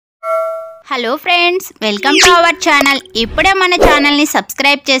Hello friends, welcome to our channel. ఇప్పుడే మన ఛానల్ని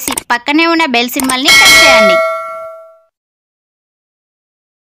సబ్స్క్రైబ్ చేసి పక్కనే ఉన్న బెల్ సింబల్ని టచ్ చేయండి.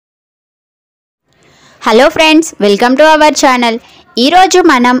 Hello friends, welcome to our channel. ఈరోజు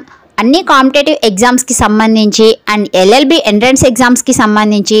మనం అన్ని కాంపిటేటివ్ ఎగ్జామ్స్కి సంబంధించి అండ్ LLB ఎంట్రన్స్ ఎగ్జామ్స్కి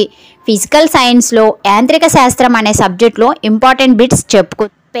సంబంధించి ఫిజికల్ సైన్స్లో యాంత్రిక శాస్త్రం అనే సబ్జెక్ట్లో ఇంపార్టెంట్ బిట్స్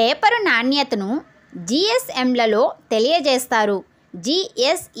చెప్పుకో. పేపరు నాణ్యతను GSMలలో తెలియజేస్తారు.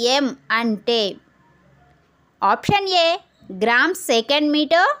 GSM అంటే option A grams second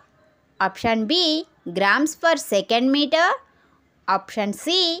metre, option B grams per second metre, option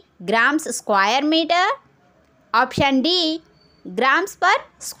C grams square metre, option D grams per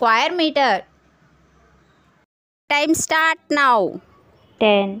square metre. Time start now.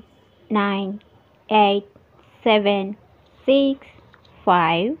 10, 9, 8, 7, 6,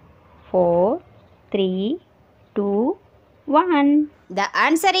 5, 4, 3, 2, 1. The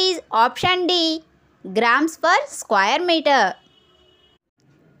answer is option D, grams per square meter.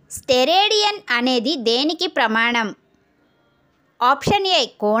 Steradian అనేది దేనికి ప్రమాణం? Option A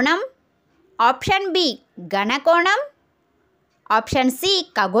కోణం, option B ఘనకోణం, option C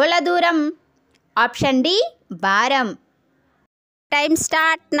ఖగోళ దూరం, option D భారం. Time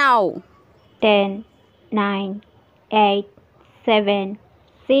start now. 10, 9, 8, 7,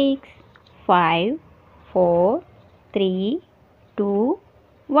 6, 5, 4, 3, 2,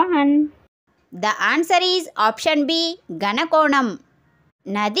 1. The answer is option B, ఘనకోణం.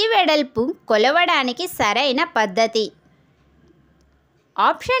 నది వెడల్పు కొలవడానికి సరైన పద్ధతి.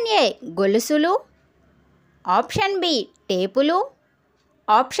 ఆప్షన్ ఏ గొలుసులు, option B టేపులు,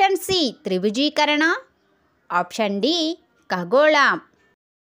 option C త్రిభుజీకరణ, option D ఖగోళం.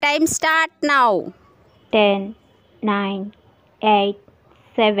 Time start now. 10, 9, 8,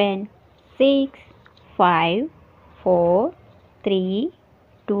 7, 6, 5, 4, 3,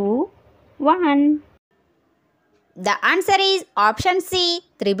 2, 1. The answer is option C,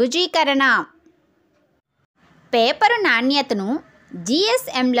 త్రిభుజీకరణ. Paper నాణ్యతను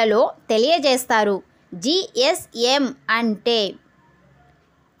GSMలలో తెలియజేస్తారు. GSM అంటే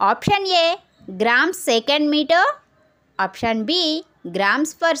option A grams second metre, option B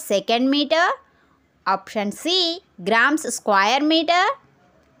grams per second metre, option C grams square metre,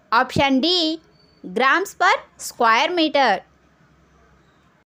 option D grams per square metre.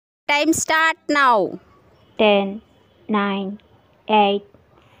 Time start now. 10, 9, 8,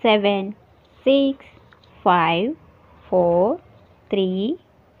 7, 6, 5, 4, 3,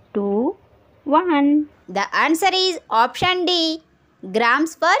 2, 1. The answer is option D,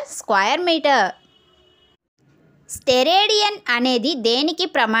 grams per square meter. Steradian అనేది దేనికి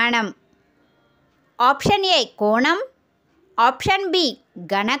ప్రమాణం? Option A కోణం, option B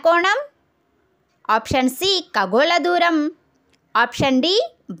ఘనకోణం, option C ఖగోళ దూరం, option D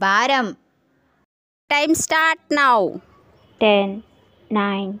భారం. Time start now. 10,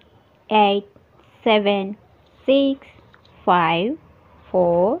 9, 8, 7, 6, 5,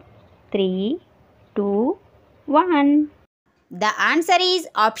 4, 3, 2, 1. The answer is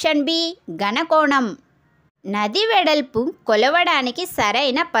option B, ఘనకోణం. నది వెడల్పు కొలవడానికి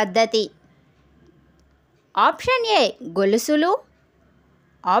సరైన పద్ధతి. ఆప్షన్ ఏ గొలుసులు,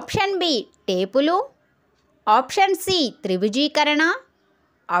 option B టేపులు, option C త్రిభుజీకరణ,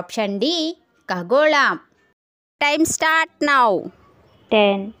 option D ఖగోళం. Time start now.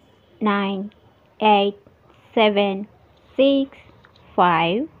 10, 9, 8, 7, 6,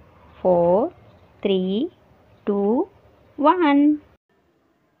 5, 4, 3, 2, 1.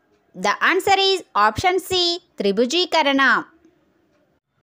 The answer is option C, త్రిభుజీకరణ.